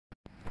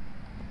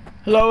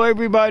Hello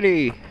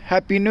everybody,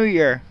 Happy New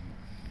Year.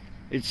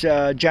 It's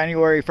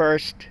January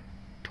 1st,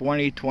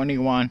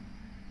 2021.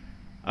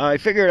 I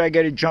figured I'd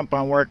get a jump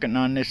on working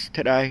on this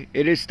today.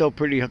 It is still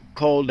pretty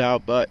cold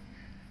out, but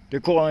they're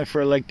calling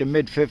for like the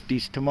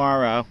mid-50s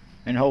tomorrow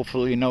and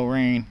hopefully no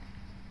rain.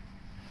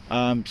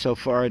 So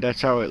far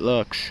that's how it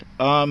looks.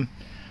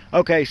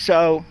 Okay,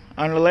 so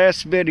on the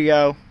last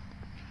video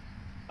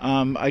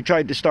I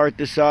tried to start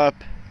this up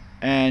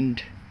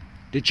and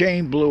the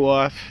chain blew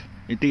off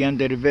at the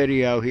end of the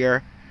video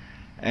here,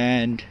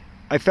 and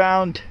I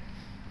found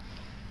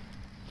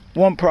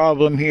one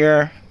problem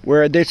here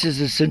where this is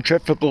a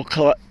centrifugal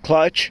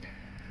clutch.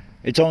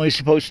 It's only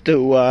supposed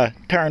to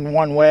turn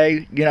one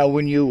way. You know,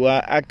 when you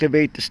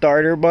activate the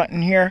starter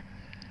button here,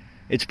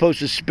 it's supposed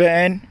to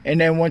spin, and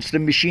then once the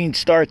machine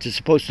starts it's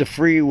supposed to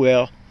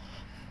freewheel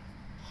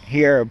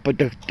here, but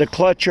the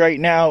clutch right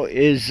now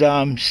is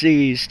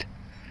seized.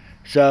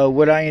 So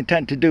what I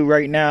intend to do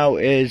right now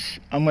is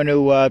I'm going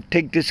to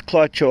take this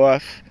clutch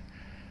off.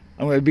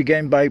 I'm going to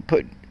begin by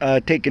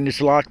taking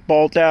this lock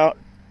bolt out,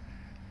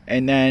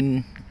 and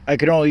then I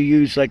can only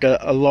use like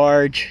a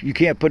large, you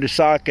can't put a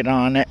socket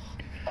on it.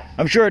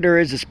 I'm sure there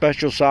is a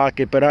special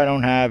socket, but I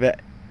don't have it.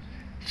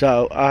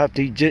 So I'll have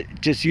to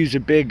just use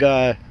a big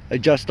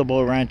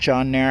adjustable wrench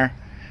on there.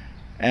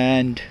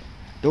 And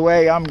the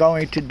way I'm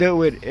going to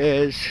do it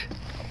is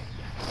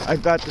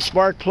I've got the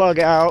spark plug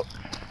out,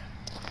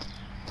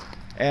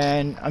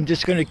 and I'm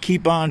just going to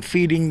keep on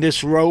feeding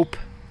this rope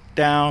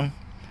down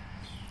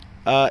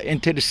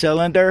into the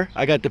cylinder.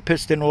 I got the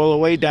piston all the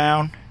way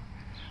down.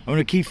 I'm going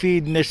to keep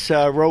feeding this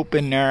rope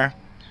in there,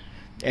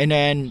 and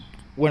then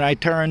when I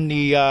turn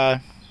the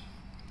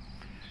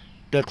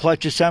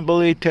clutch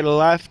assembly to the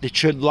left, it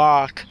should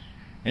lock,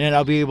 and then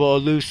I'll be able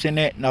to loosen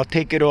it and I'll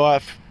take it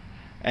off.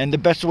 And the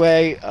best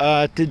way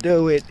to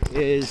do it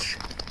is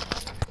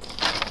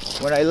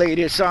when I lay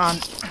this on,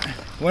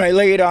 when I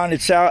lay it on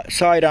its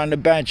side on the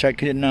bench, I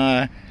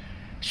can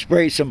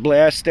spray some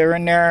Blaster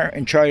in there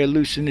and try to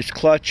loosen this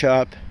clutch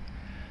up.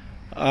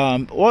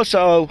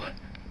 Also,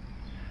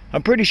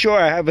 I'm pretty sure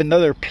I have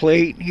another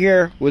plate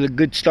here with a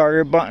good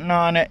starter button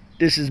on it.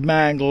 This is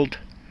mangled.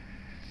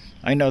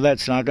 I know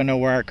that's not going to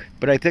work,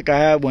 but I think I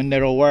have one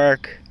that'll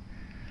work.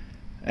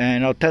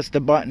 And I'll test the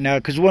button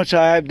out, because once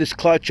I have this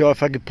clutch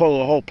off, I can pull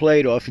the whole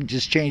plate off and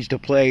just change the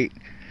plate.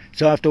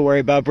 So I don't have to worry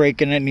about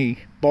breaking any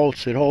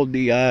bolts that hold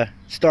the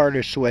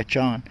starter switch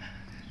on.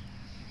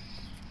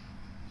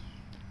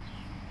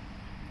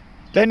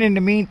 Then in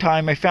the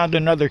meantime, I found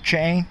another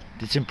chain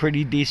that's in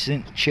pretty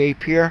decent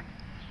shape here,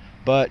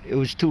 but it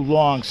was too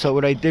long. So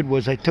what I did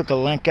was I took a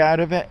link out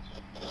of it,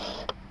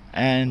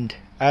 and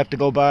I have to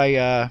go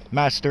buy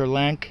Master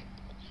Link.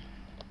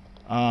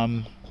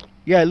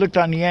 Yeah, I looked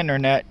on the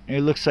internet.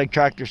 It looks like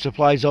Tractor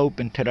Supply's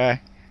open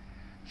today,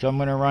 so I'm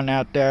gonna run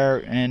out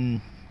there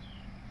and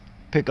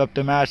pick up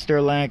the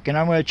Master Link, and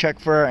I'm going to check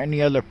for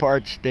any other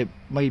parts that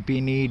might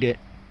be needed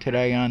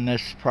today on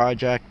this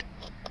project.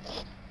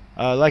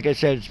 Like I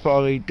said,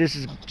 this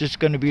is just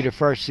going to be the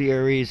first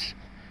series,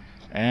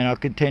 and I'll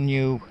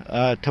continue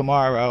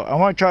tomorrow. I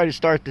want to try to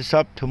start this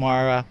up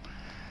tomorrow,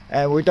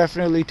 and we're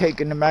definitely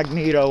taking the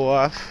magneto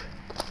off.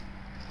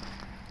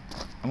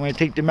 I'm going to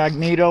take the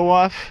magneto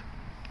off,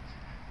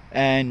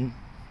 and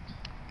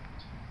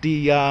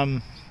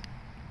the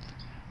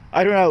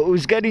I don't know, it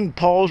was getting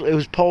pulse. It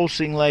was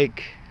pulsing,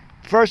 like,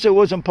 first it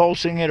wasn't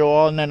pulsing at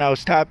all, and then I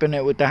was tapping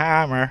it with the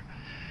hammer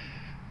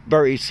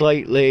very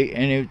slightly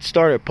and it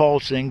started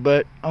pulsing.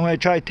 But I'm going to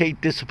try to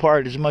take this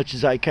apart as much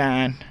as I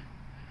can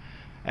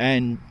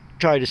and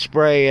try to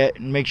spray it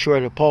and make sure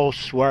the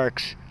pulse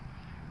works.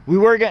 We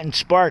were getting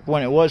spark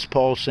when it was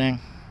pulsing.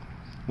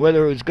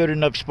 Whether it was good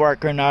enough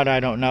spark or not, I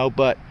don't know,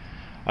 but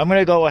I'm going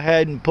to go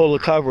ahead and pull the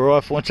cover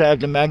off once I have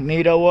the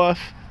magneto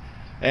off.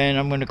 And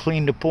I'm going to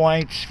clean the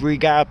points,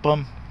 re-gap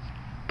them,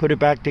 put it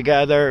back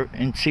together,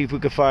 and see if we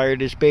can fire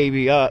this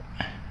baby up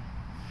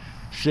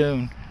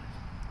soon.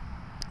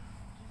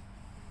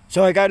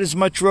 So I got as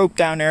much rope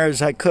down there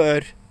as I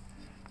could.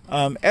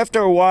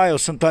 After a while,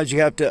 sometimes you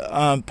have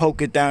to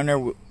poke it down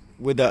there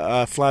with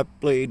a flat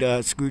blade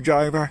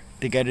screwdriver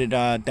to get it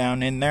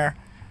down in there.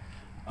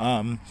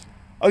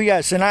 Oh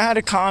yes, and I had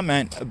a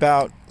comment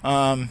about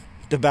the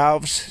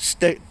valves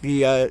stick,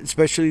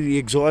 especially the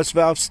exhaust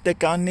valve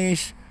stick on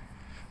these.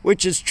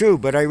 Which is true,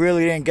 but I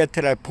really didn't get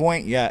to that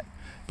point yet.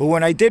 But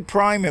when I did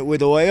prime it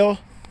with oil,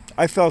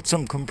 I felt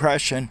some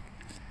compression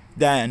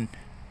then.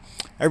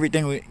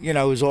 Everything, you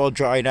know, was all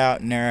dried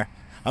out in there.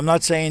 I'm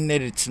not saying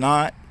that it's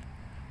not,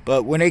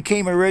 but when they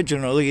came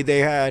originally, they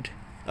had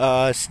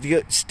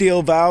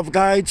steel valve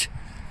guides.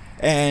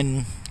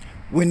 And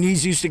when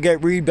these used to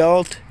get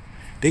rebuilt,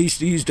 they used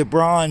to use the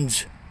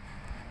bronze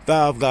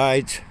valve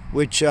guides,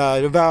 which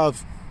the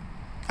valve,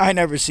 I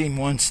never seen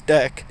one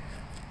stick.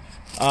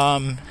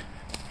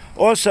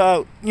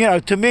 Also, you know,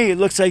 to me, it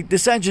looks like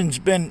this engine's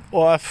been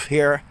off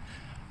here.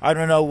 I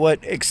don't know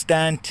what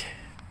extent,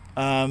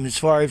 as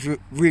far as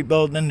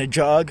rebuilding the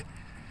jug,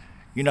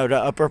 you know, the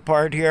upper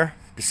part here,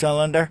 the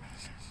cylinder.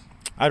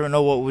 I don't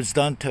know what was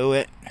done to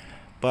it,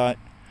 but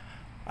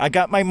I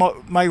got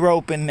my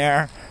rope in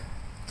there.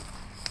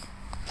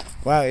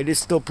 Wow, it is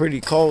still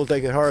pretty cold.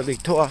 I could hardly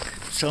talk,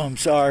 so I'm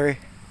sorry.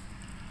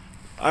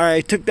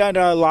 Alright, took that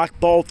lock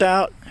bolt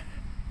out.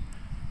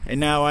 And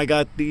now I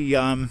got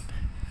the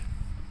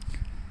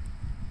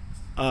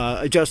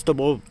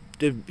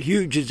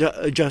huge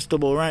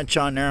adjustable wrench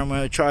on there. I'm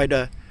going to try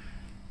to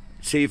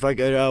see if I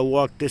could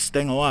walk this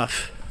thing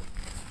off.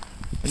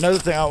 Another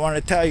thing I want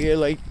to tell you,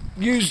 like,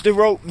 use the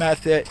rope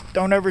method.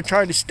 Don't ever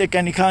try to stick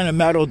any kind of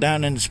metal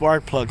down in the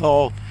spark plug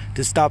hole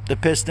to stop the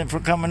piston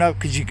from coming up,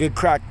 because you could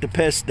crack the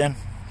piston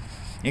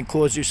and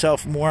cause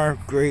yourself more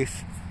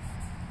grief.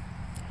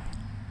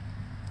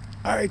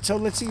 Alright, so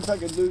let's see if I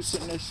can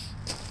loosen this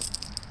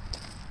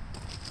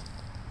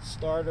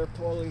starter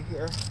pulley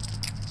here.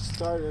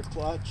 Starter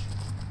clutch.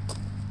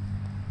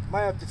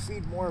 Might have to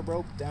feed more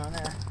rope down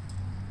there.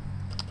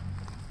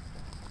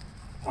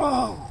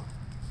 Oh!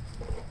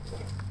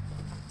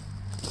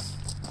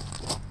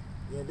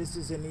 Yeah, this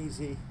isn't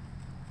easy.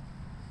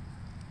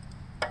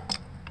 Can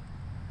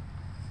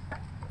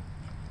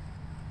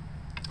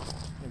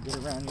I get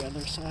around the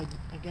other side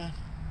again?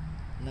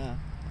 No.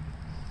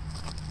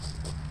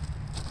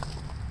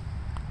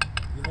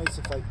 It'd be nice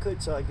if I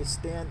could, so I could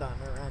stand on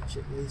the wrench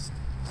at least.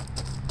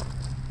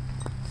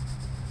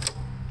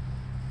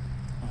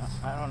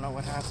 I don't know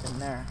what happened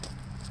there.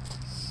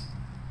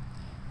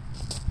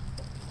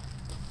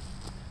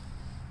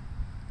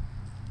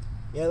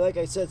 Yeah, like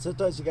I said,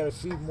 sometimes you gotta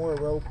feed more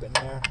rope in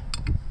there.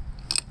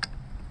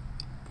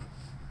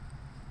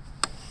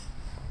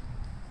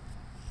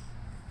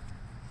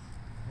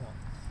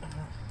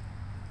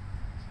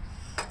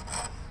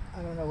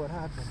 I don't know what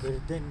happened, but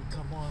it didn't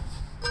come off.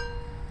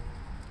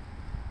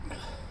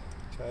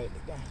 Try it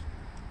again.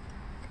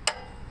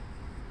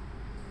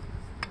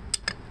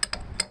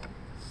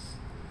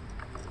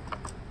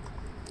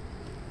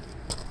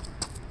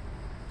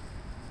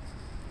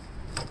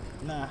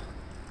 Nah.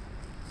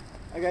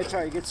 I gotta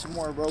try to get some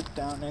more rope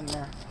down in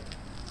there.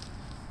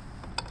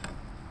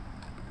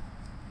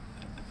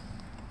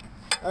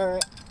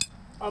 Alright,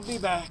 I'll be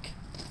back.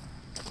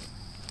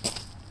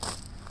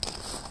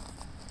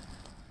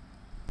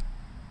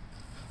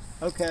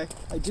 Okay,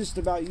 I just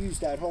about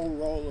used that whole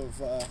roll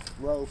of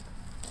rope,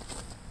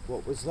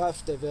 what was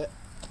left of it.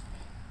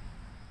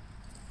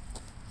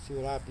 See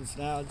what happens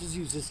now. I'll just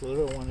use this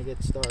little one to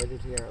get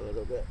started here a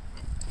little bit.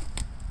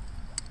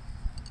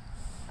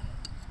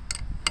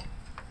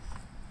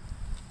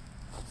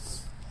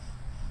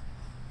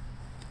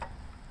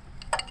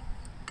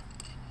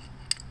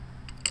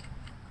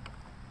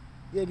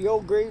 Yeah, the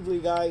old Gravely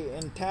guy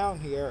in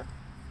town here,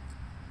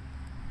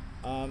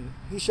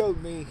 he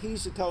showed me, he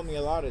used to tell me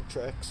a lot of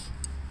tricks.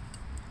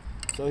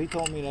 So he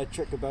told me that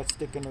trick about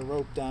sticking the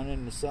rope down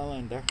in the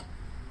cylinder.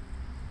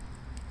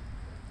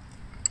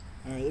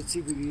 Alright, let's see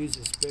if we can use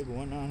this big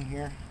one on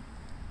here.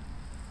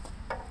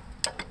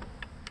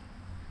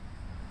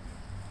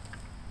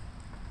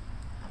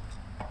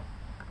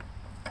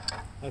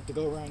 I have to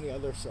go around the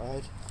other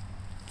side.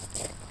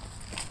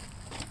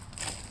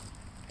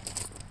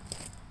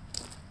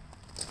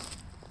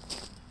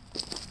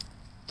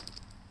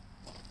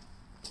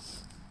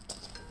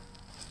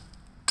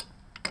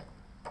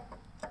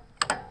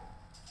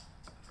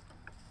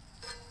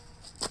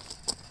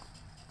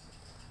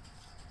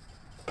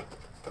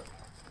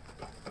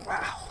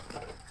 Wow.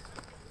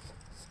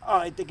 Oh,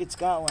 I think it's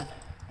got one.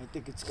 I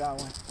think it's got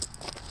one.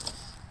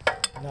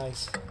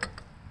 Nice.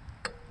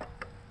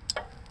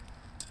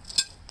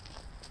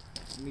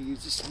 Let me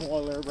use a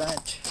smaller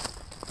wrench.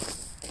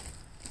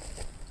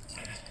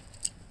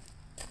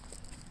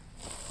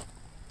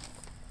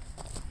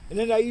 And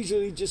then I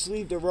usually just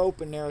leave the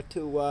rope in there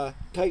to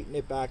tighten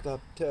it back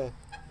up to...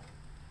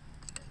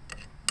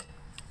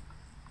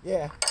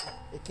 Yeah,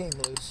 it came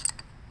loose.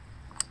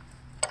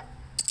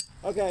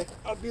 Okay,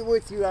 I'll be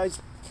with you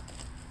guys.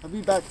 I'll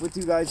be back with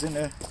you guys in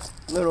a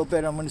little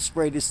bit. I'm going to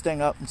spray this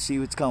thing up and see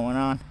what's going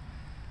on.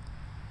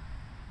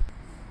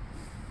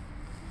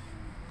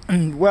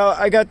 Well,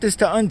 I got this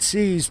to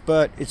unseize,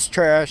 but it's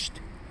trashed.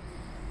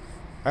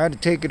 I had to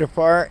take it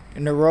apart,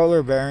 and the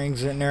roller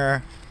bearings in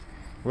there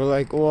were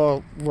like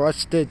all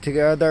rusted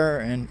together.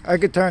 And I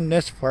could turn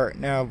this part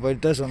now, but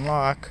it doesn't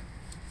lock,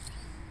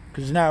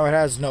 because now it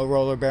has no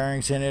roller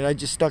bearings in it. I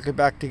just stuck it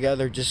back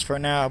together just for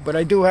now. But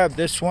I do have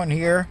this one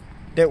here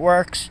that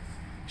works,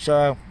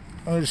 so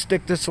I'm going to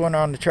stick this one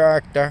on the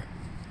tractor.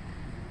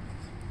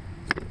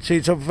 See,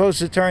 it's supposed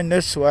to turn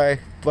this way,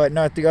 but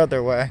not the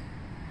other way.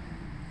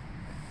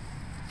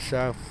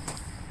 So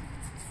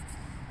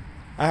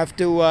I have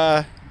to,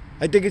 I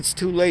think it's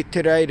too late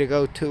today to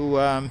go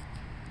to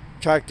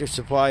Tractor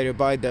Supply to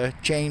buy the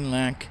chain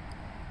link.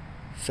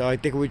 So I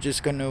think we're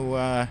just going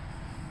to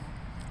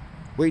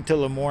wait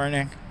till the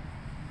morning.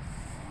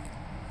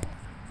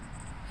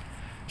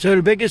 So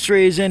the biggest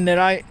reason that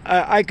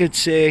I could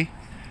see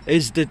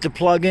is that the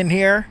plug in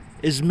here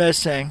is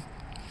missing.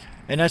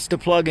 And that's the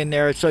plug in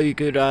there so you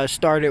could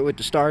start it with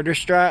the starter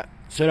strap.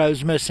 So that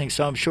was missing,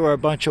 so I'm sure a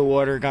bunch of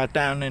water got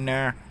down in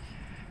there.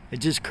 It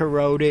just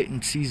corroded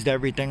and seized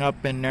everything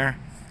up in there.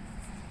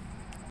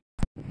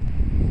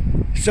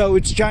 So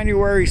it's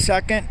January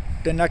 2nd,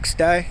 the next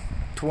day,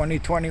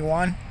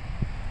 2021.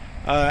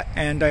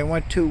 And I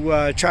went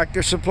to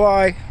Tractor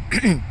Supply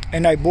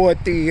and I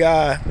bought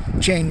the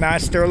chain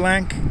Master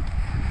Link.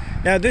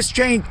 Now this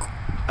chain,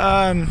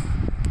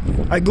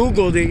 I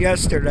googled it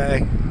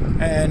yesterday,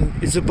 and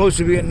it's supposed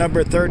to be a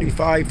number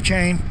 35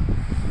 chain.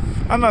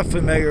 I'm not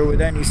familiar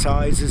with any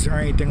sizes or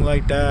anything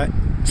like that.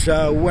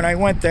 So when I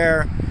went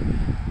there,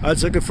 I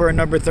was looking for a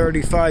number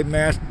 35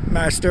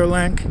 Master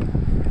Link,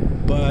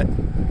 but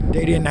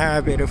they didn't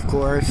have it, of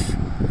course.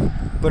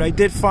 But I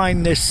did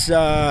find this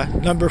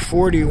number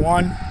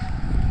 41.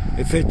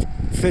 If it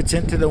fits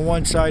into the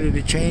one side of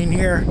the chain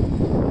here,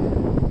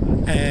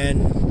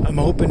 and I'm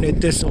hoping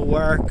that this will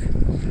work.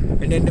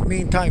 And in the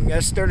meantime,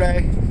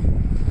 yesterday,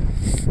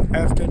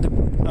 after the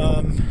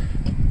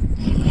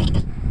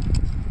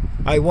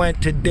I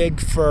went to dig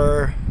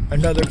for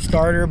another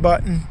starter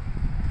button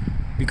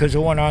because the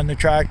one on the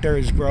tractor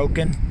is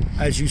broken,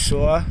 as you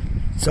saw.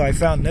 So I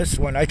found this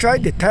one. I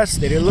tried to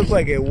test it. It looked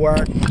like it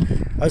worked.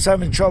 I was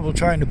having trouble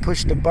trying to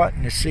push the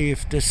button to see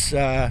if this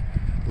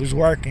was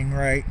working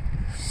right.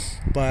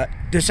 But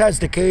this has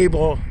the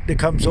cable that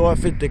comes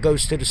off it that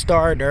goes to the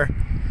starter.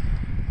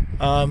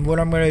 What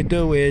I'm going to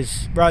do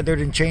is, rather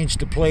than change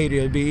the plate,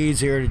 it'll be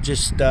easier to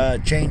just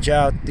change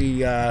out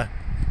the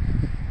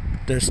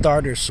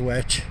starter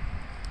switch.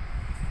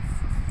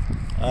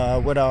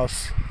 What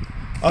else?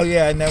 Oh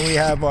yeah, and then we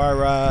have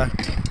our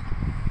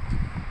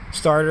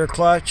starter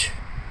clutch.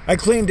 I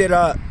cleaned it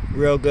up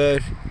real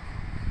good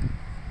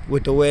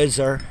with the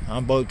Whizzer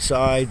on both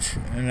sides,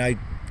 and I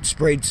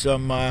sprayed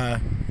some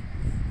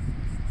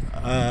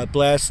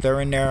blaster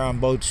in there on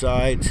both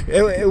sides.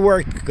 It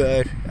worked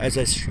good, as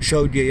I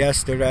showed you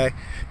yesterday.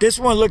 This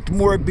one looked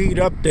more beat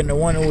up than the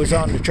one that was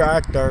on the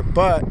tractor,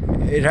 but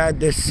it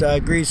had this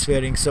grease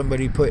fitting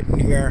somebody put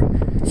in here,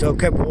 so it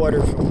kept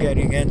water from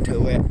getting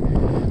into it.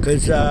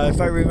 Because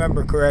if I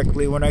remember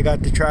correctly, when I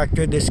got the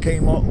tractor this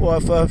came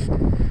off of,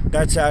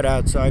 that sat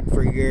outside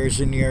for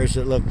years and years,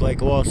 it looked like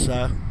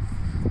also.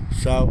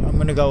 So I'm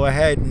going to go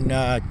ahead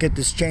and get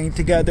this chain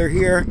together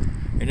here,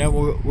 and then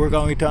we're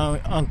going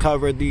to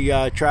uncover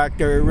the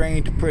tractor. It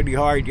rained pretty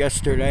hard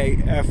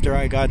yesterday after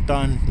I got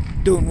done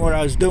doing what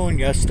I was doing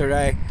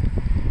yesterday,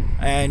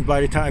 and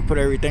by the time I put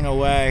everything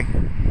away,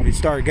 it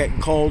started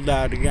getting cold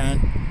out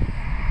again.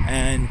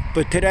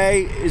 But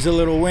today is a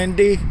little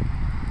windy,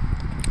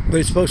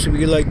 but it's supposed to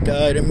be like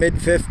the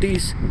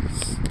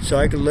mid-50s, so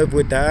I can live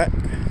with that.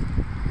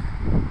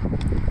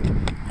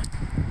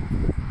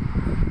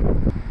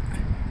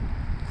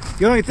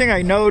 The only thing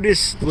I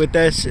noticed with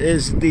this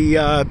is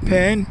the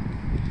pin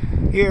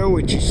here,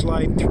 which you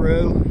slide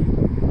through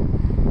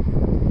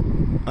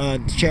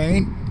the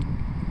chain.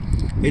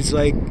 It's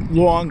like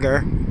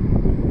longer.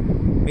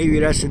 Maybe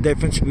that's the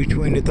difference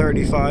between the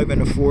 35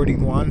 and the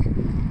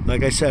 41.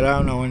 Like I said, I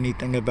don't know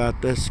anything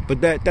about this,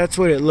 but that's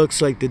what it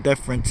looks like the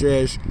difference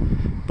is.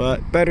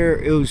 But better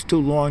it was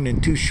too long than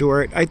too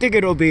short. I think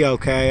it'll be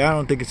okay. I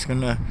don't think it's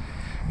gonna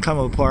come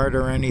apart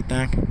or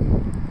anything.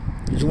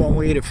 There's one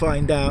way to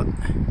find out.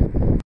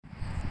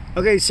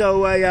 Okay,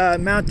 so I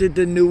mounted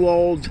the new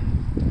old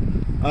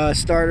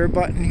starter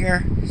button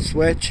here,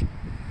 switch,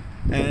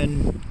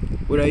 and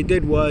what I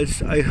did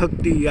was I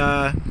hooked the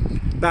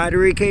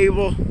battery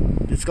cable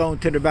that's going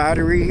to the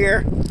battery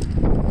here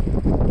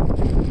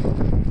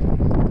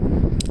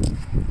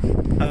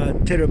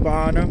to the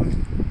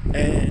bottom,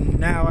 and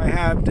now I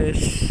have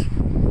this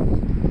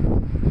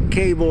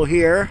cable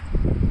here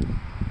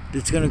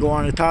that's going to go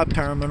on the top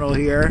terminal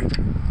here,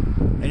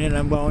 and then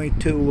I'm going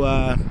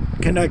to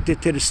connect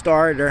it to the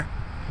starter.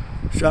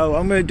 So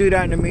I'm going to do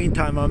that in the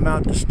meantime. I'll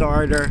mount the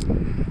starter,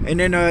 and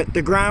then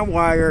the ground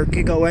wire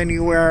can go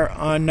anywhere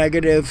on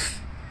negative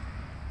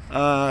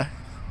on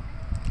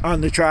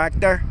the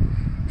tractor.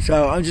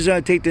 So I'm just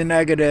going to take the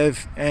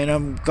negative and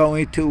I'm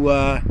going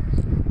to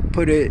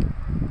put it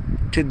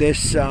to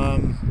this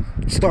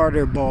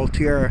starter bolt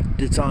here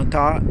that's on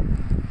top,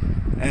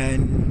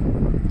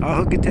 and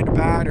I'll hook it to the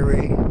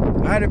battery.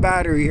 I had a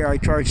battery here, I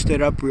charged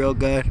it up real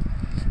good,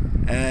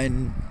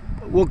 and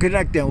we'll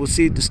connect it. We'll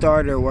see if the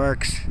starter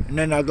works, and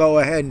then I'll go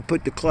ahead and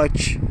put the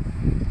clutch,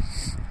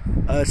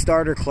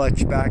 starter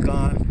clutch back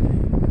on.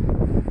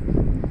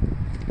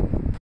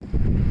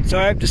 So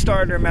I have the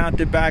starter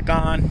mounted back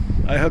on.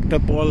 I hooked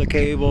up all the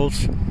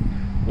cables.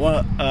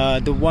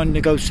 The one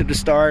that goes to the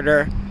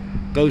starter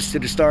goes to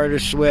the starter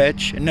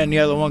switch, and then the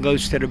other one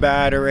goes to the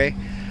battery.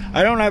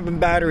 I don't have a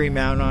battery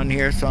mount on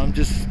here, so I'm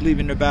just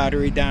leaving the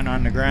battery down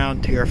on the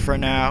ground here for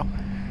now.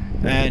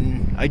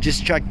 And I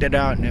just checked it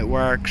out and it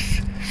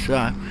works.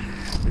 So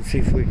let's see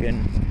if we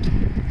can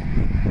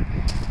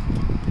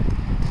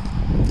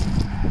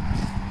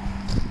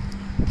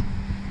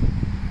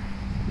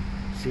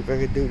see if I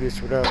can do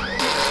this without.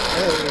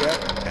 There we go.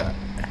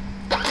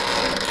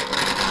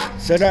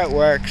 So that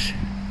works.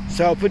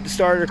 So I'll put the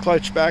starter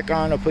clutch back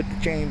on, I'll put the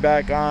chain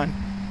back on,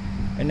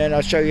 and then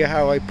I'll show you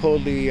how I pull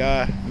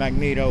the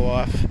magneto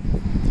off.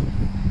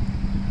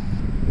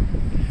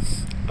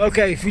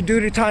 Okay, if you do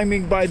the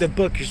timing by the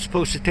book, you're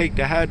supposed to take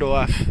the head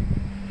off.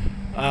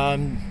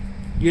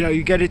 you know,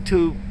 you get it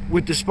to,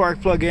 with the spark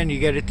plug in, you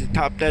get it to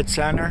top dead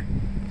center.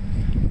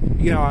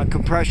 You know, on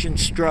compression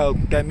stroke,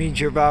 that means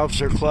your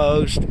valves are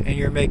closed and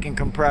you're making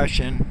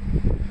compression,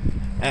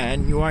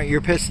 and you want your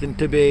piston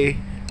to be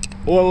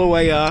all the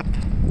way up.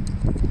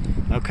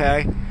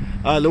 Okay,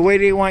 the way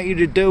they want you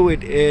to do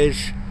it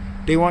is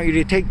they want you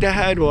to take the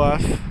head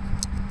off,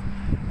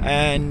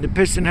 and the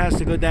piston has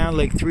to go down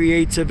like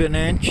 3/8 of an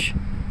inch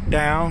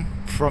down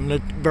from the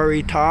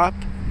very top,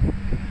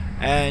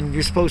 and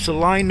you're supposed to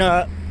line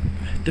up.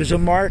 There's a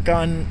mark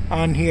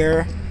on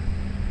here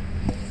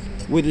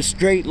with a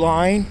straight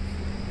line,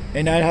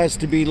 and that has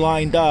to be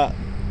lined up.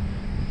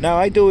 Now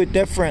I do it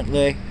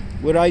differently.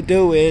 What I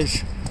do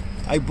is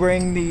I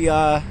bring it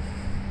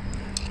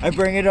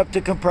up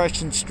to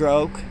compression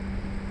stroke,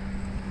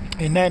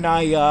 and then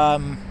I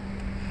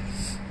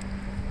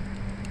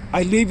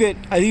leave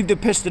the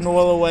piston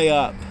all the way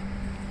up.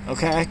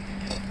 Okay,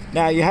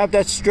 now you have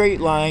that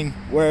straight line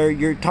where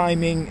your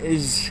timing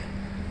is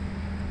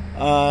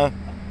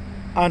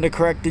on the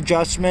correct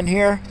adjustment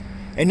here,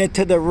 and then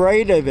to the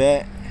right of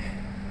it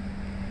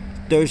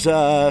there's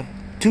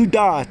 2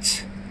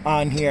 dots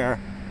on here.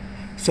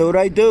 So what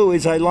I do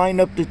is I line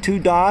up the 2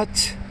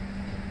 dots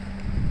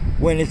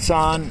when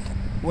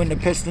the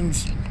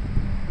piston's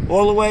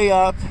all the way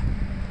up.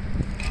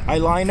 I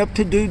line up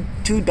to do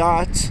 2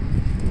 dots.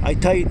 I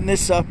tighten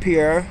this up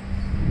here,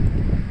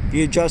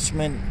 the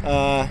adjustment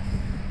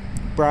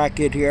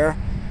bracket here,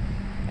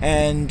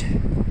 and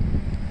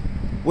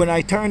when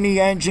I turn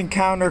the engine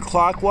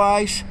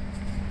counterclockwise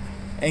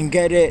and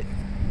get it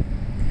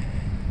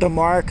the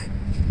mark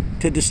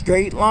to the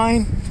straight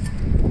line,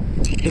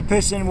 the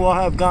piston will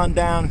have gone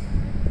down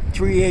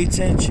 3/8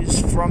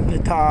 inches from the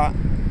top,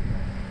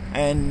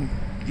 and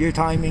your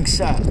timing's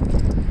set.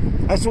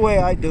 That's the way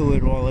I do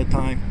it all the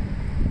time.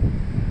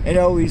 It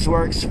always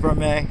works for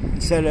me,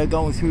 instead of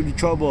going through the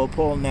trouble of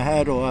pulling the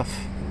head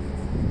off.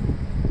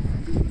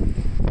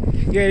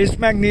 Yeah, this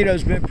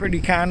magneto's been pretty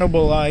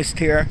cannibalized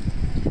here.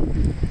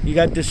 You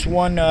got this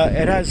one,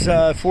 it has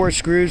 4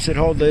 screws that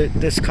hold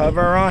this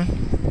cover on.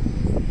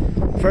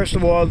 First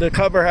of all, the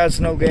cover has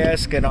no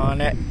gasket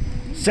on it.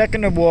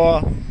 Second of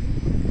all,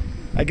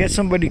 I guess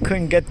somebody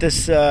couldn't get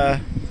this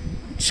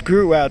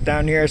screw out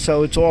down here,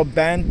 so it's all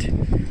bent,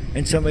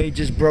 and somebody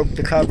just broke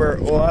the cover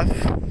off.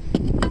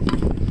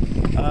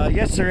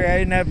 Yesterday I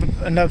didn't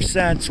have enough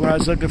sense when I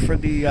was looking for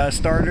the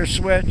starter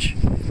switch.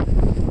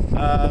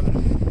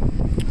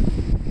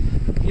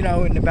 You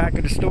know, in the back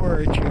of the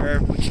storage here,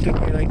 which took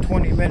me like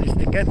 20 minutes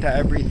to get to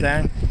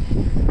everything.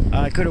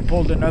 I could have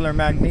pulled another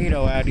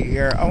magneto out of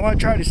here. I want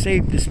to try to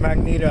save this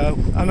magneto.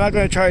 I'm not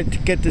going to try to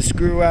get the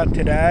screw out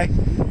today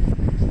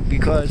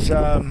because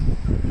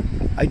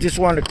I just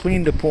want to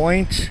clean the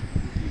points.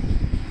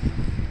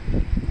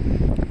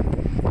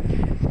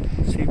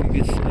 See if you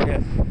can see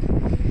it.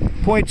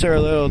 Points are a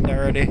little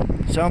dirty,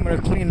 so I'm going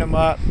to clean them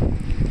up.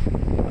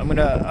 I'm going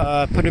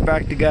to put it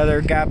back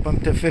together, gap them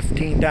to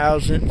 15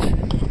 thousandths,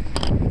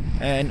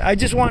 and I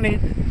just want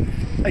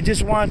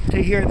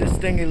to hear this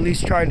thing at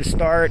least try to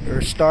start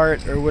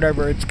or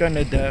whatever it's going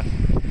to do.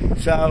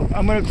 So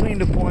I'm going to clean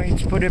the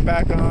points, put it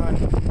back on,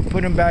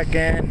 put them back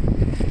in,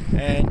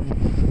 and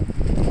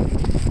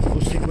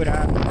we'll see what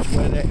happens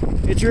with it.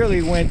 It's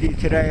really windy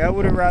today. I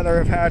would have rather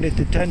have had it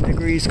to 10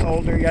 degrees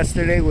colder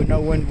yesterday with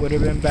no wind. Would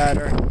have been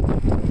better.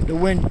 The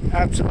wind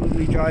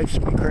absolutely drives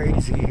me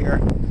crazy here.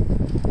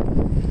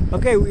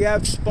 Okay, we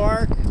have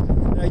spark.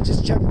 I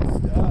just checked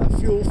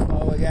fuel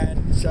flow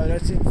again, so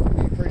that seems to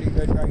be pretty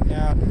good right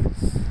now.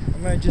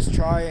 I'm going to just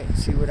try it and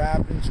see what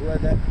happens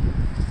with it.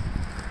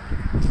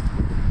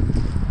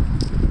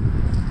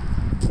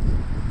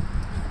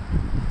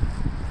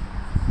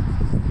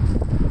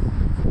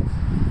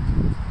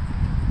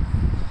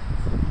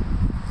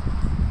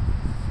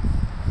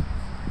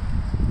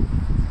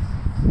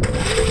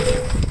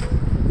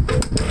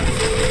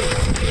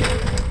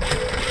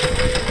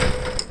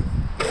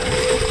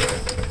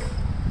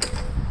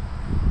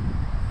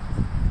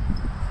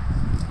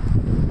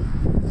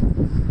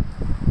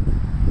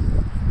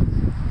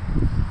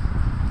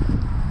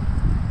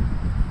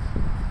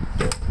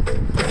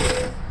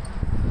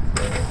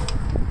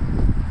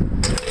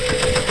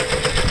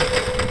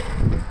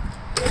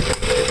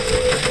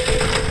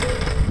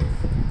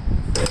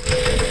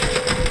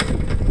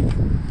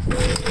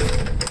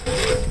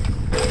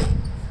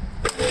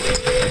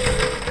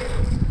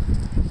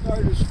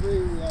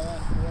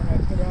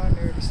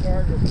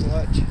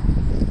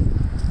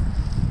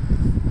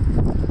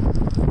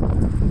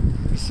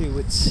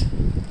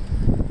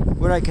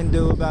 What I can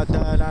do about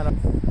that, I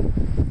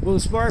don't. Well, the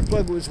spark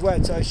plug was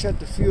wet, so I shut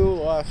the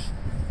fuel off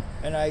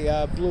and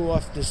I blew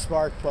off the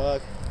spark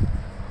plug.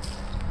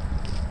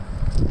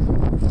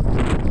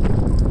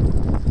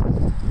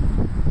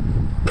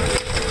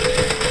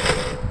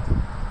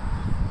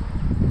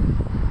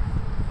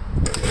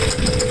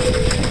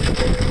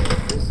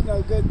 This is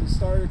no good. The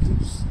starter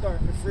keeps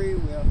starting to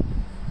freewheel.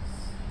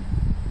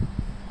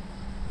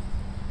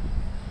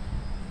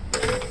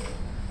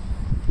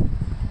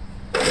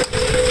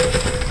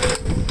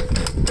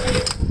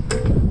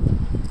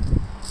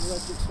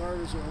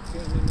 Starters are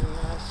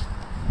ass.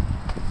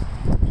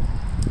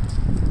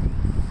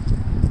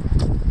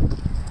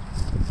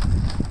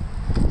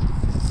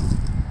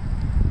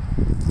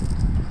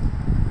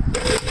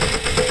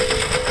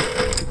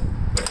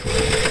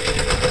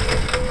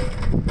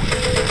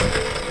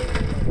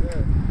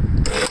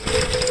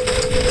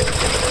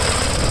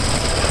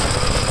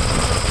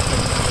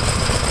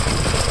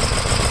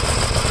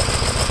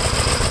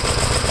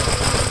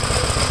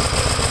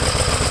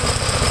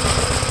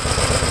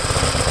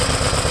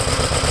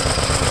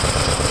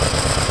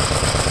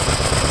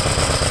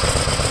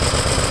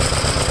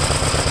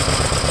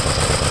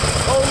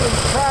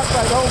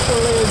 I don't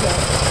believe it.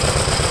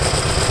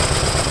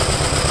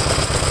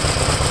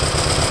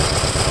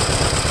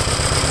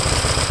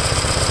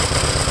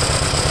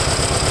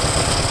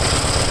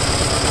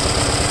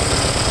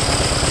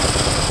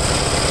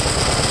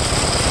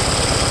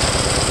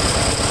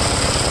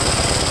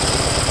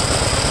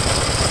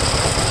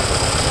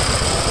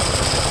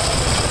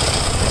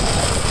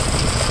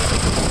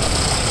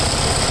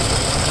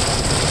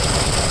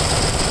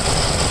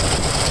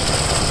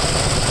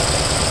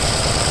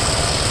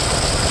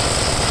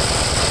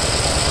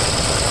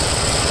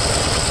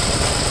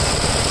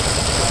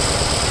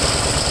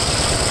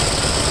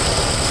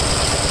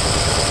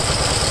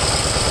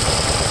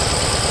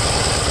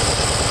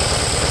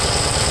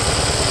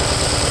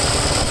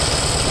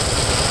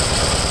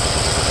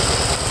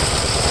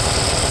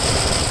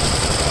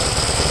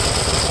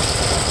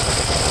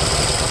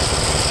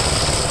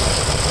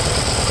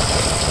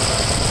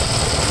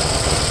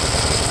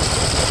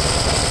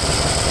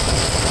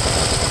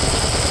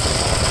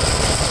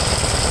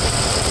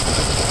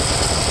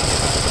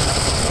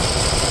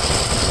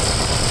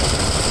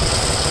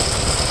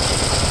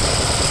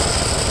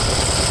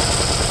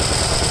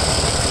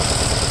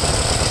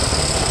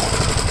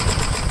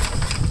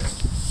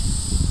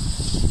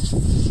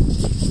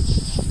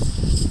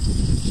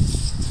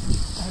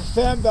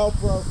 Fan belt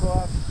broke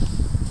off.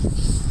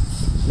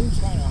 Seems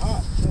kind of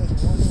hot too. I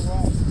wonder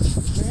why.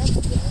 Fan's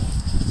there.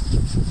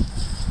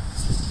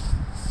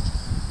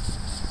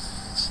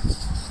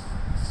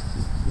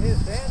 Yeah,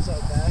 the fan's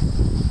okay.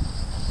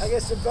 I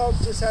guess the belt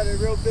just had a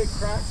real big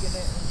crack in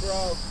it and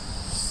broke.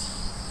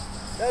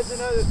 That's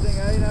another thing.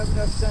 I didn't have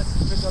enough sense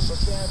to pick up a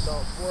fan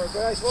belt for it,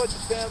 but I thought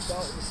the fan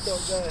belt was still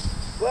good.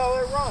 Well,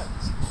 it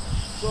runs.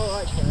 That's all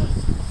I care.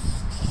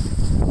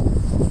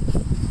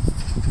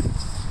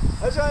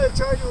 I was going to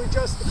try to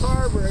adjust the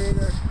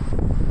carburetor.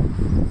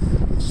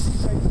 It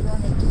seems like it's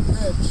running too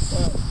red,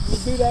 but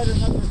we'll do that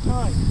another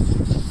time.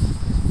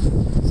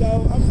 So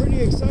I'm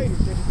pretty excited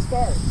that it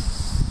starts.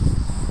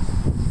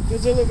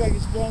 Doesn't look like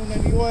it's blowing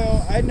any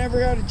oil. I never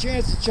got a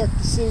chance to check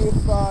to see if it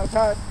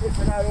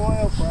had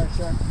oil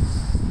pressure.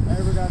 I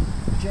never got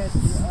a chance to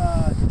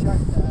check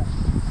that.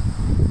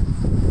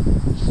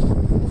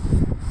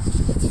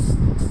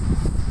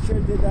 Should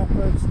have did that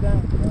first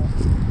thing,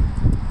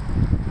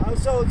 but I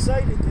was so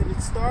excited that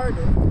it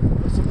started. I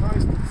was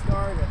surprised it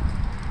started.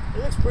 It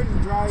looks pretty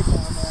dry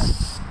down there.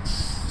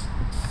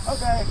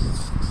 Okay,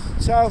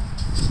 so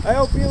I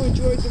hope you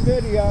enjoyed the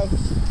video.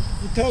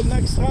 Until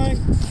next time,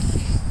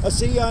 I'll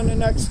see you on the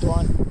next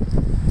one.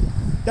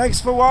 Thanks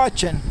for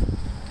watching.